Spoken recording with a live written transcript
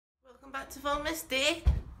welcome back to Vlogmas Day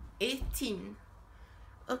 18.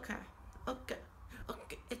 Okay,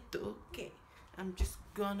 it's okay. I'm just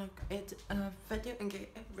gonna edit a video and get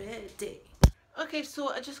it ready. Okay,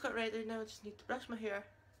 so I just got ready, now I just need to brush my hair.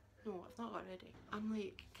 No, I've not got ready. I'm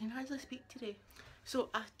like, can hardly speak today. So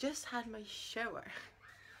I just had my shower.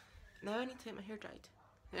 Now I need to get my hair dried.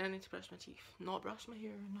 Then I need to brush my teeth. Not brush my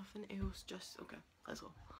hair, nothing else, just, okay, let's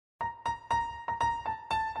go.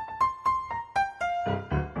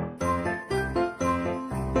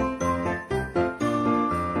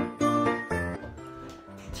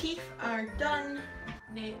 Teeth are done.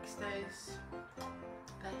 Next is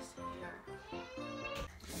this hair.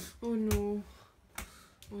 Oh no.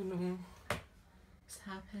 Oh no. What's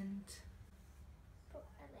happened? Broke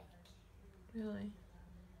my leg. Really?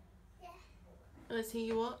 Yeah. Let's see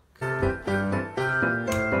you walk.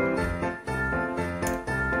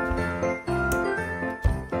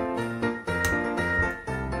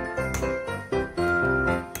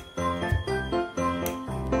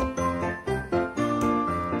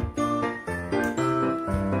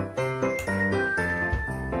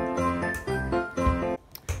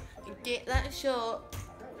 Get that shot.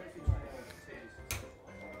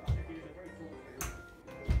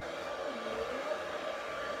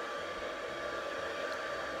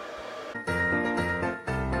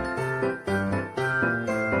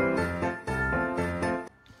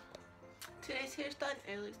 Today's hair's done.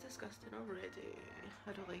 It looks disgusting already.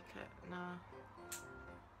 I don't like it. Nah.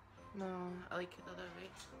 No, I like it the other way.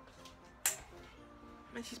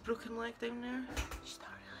 Missy's broken leg down there. She's not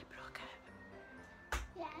really broke it.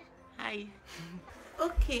 Yeah. Hi.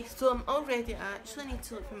 Okay, so I'm all ready. I actually need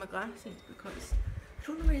to look for my glasses because I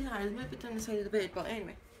don't know where they are. They might be down the side of the bed, but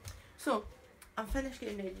anyway. So, I'm finished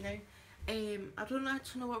getting ready now. I don't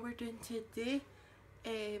actually know what we're doing today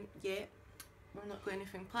yet. We're not got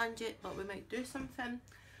anything planned yet, but we might do something.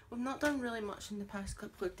 We've not done really much in the past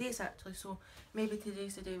couple of days actually, so maybe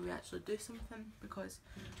today's the day we actually do something because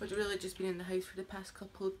we've really just been in the house for the past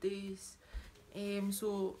couple of days.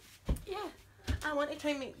 So, yeah. I want to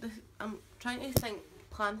try and make this, I'm trying to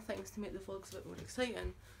plan things to make the vlogs a bit more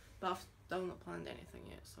exciting, but I've still not planned anything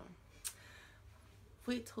yet, so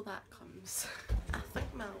wait till that comes. I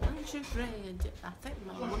think my lunch is ready. I think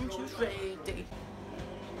my lunch is ready.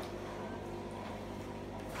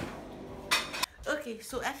 Okay,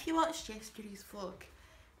 so if you watched yesterday's vlog,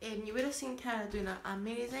 you would have seen Cara doing an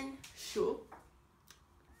amazing show,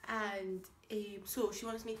 and so she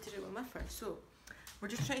wants me to do one with her, so we're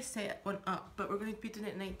just trying to set one up, but we're going to be doing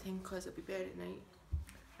it at night time because it'll be better at night.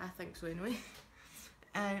 I think so anyway.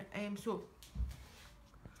 And so,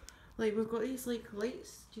 like, we've got these like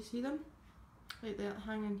lights, do you see them? Like they're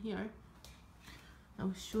hanging here.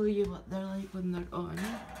 I'll show you what they're like when they're on.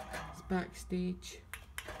 It's backstage.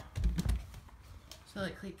 So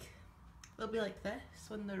like they'll be like this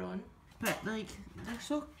when they're on. But like, they're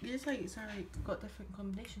so, these lights are like, got different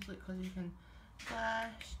combinations, like, because you can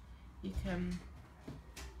flash, you can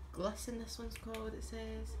glisten, this one's called, it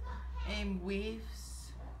says,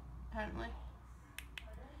 waves, apparently,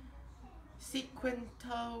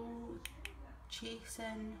 sequential,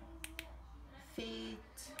 chasing, fade,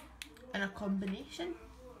 and a combination.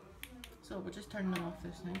 So we're just turning them off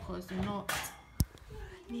this now because they're not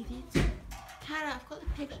needed. Cara, I've got the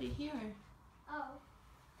picture here. Oh.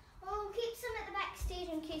 Well, we'll keep some at the backstage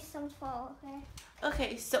in case some fall, okay?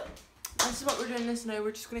 Okay, so this is what we're doing this now.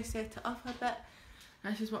 We're just going to set it up a bit.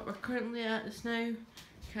 This is what we're currently at this now.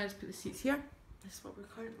 Cara's put the seats here. This is what we're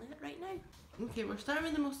currently at right now. Okay, we're starting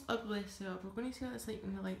with the most ugliest setup. We're going to see what it's like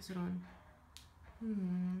when the lights are on.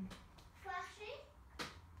 Flashy?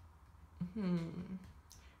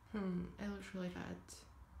 It looks really bad.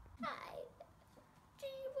 Hi.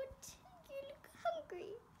 You look hungry.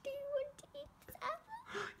 Do you want to eat this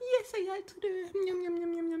apple? Yes, I actually do. Yum, yum,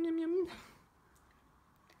 yum, yum, yum, yum, yum.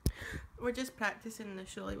 We're just practicing the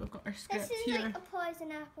show, like we've got our script this is here. like a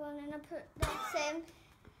poison apple, and then I put this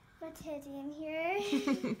my teddy in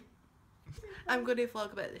here. I'm going to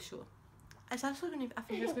vlog about the show. It's actually going to, I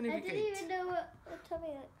think it's going to be I good. didn't even know what Tommy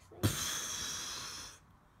looks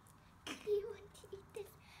like. Do you want to eat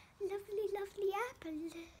this lovely apple?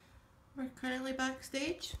 We're currently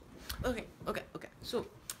backstage. Okay. So,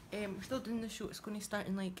 we're still doing the show. It's going to start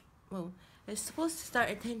in like, well, it's supposed to start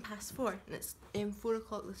at 4:10, and it's 4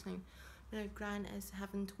 o'clock this time. Now Gran is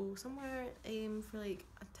having to go somewhere for like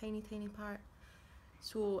a tiny part.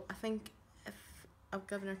 So I think if I've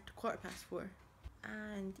given her 4:15,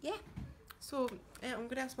 and yeah. So I'm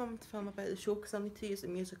gonna ask Mum to film about the show because I need to use the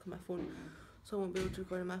music on my phone, so I won't be able to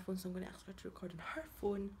record on my phone. So I'm gonna ask her to record on her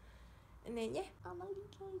phone, and then yeah. I'm a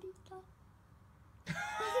little.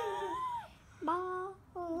 Ma,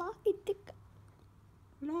 lock it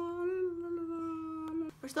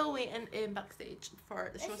we're still waiting backstage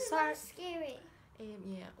for the show to This is start. not scary.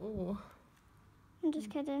 Yeah. Oh. I'm just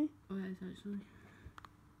kidding. Oh, it is actually.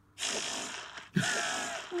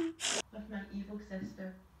 With my evil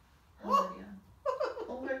sister, Hilaria.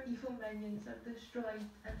 All her evil minions have destroyed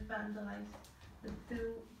and vandalised the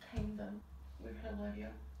full kingdom where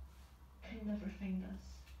Hilaria can never find us.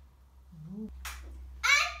 And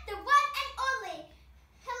the one and only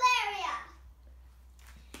Hilaria.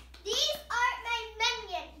 These are my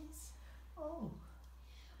minions. Oh.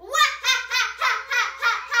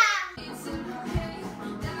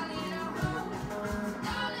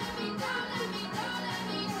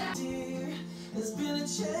 There's been a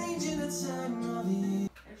change in the time of year.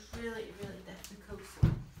 It's really, really difficult. So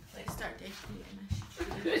let's start decorating this.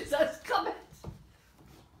 Who's this coming?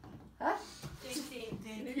 Huh?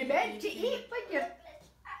 Decorating. You meant to eat when you...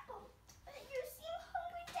 Apple. You seem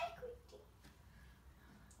hungry decorating.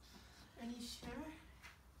 Are you sure?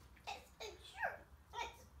 It's sure.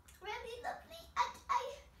 It's really lovely and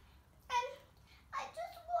I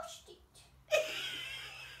just washed it.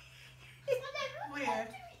 And I wrote Where? under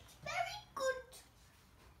it. Very good.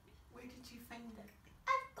 Where did you find it?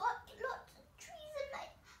 I've got lots of trees in my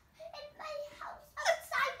house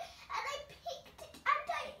outside and I picked it and I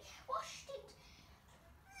washed it.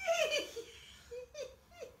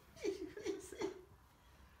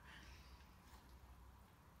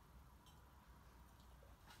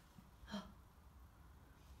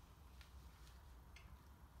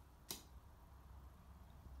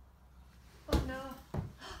 Oh no.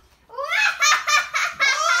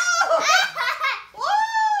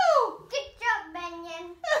 Good job,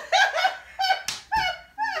 Minion.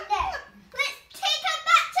 Now, let's take her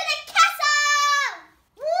back to the castle!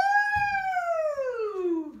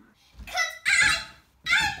 Woo! Because I'm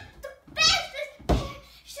the bestest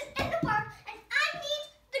person in the world and I need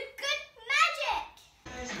the good magic.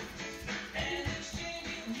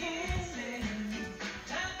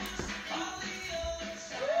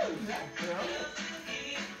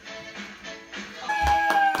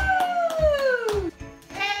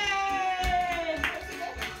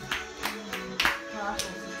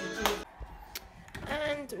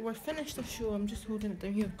 And we're finished the show. I'm just holding it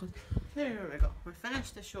down here because there we go. We're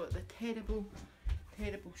finished the show. The terrible,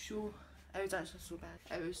 terrible show. It was actually so bad.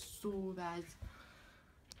 It was so bad.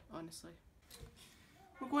 Honestly.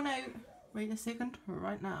 We're going out right this second,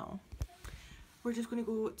 right now. We're just going to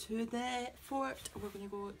go to the fort. We're going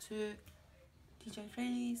to go to TJ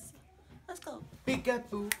Freddy's. Let's go. Big up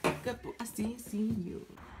boo, I see you.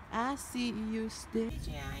 I see you still.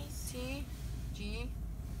 TGI.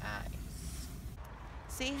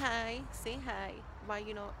 Say hi, say hi. Why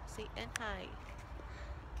you not saying hi?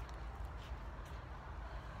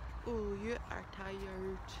 Oh, you are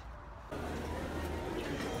tired.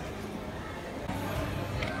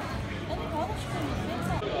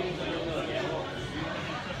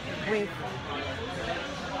 Wait.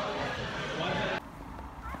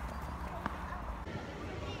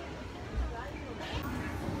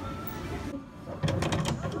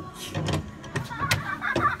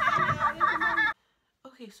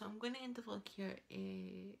 Okay, so I'm going to end the vlog here.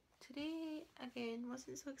 Today, again,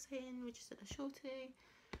 wasn't so exciting. We just did a show today.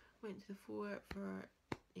 Went to the fort for,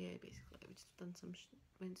 yeah, basically we just done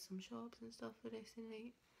went to some shops and stuff the rest of the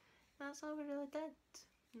night. That's all we really did.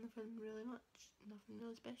 Nothing really much, nothing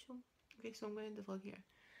really special. Okay, so I'm going to end the vlog here.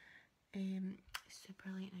 It's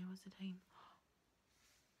super late now. What's the time?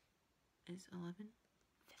 It's 11:59.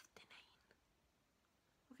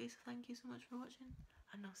 Okay, so thank you so much for watching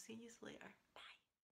and I'll see you later.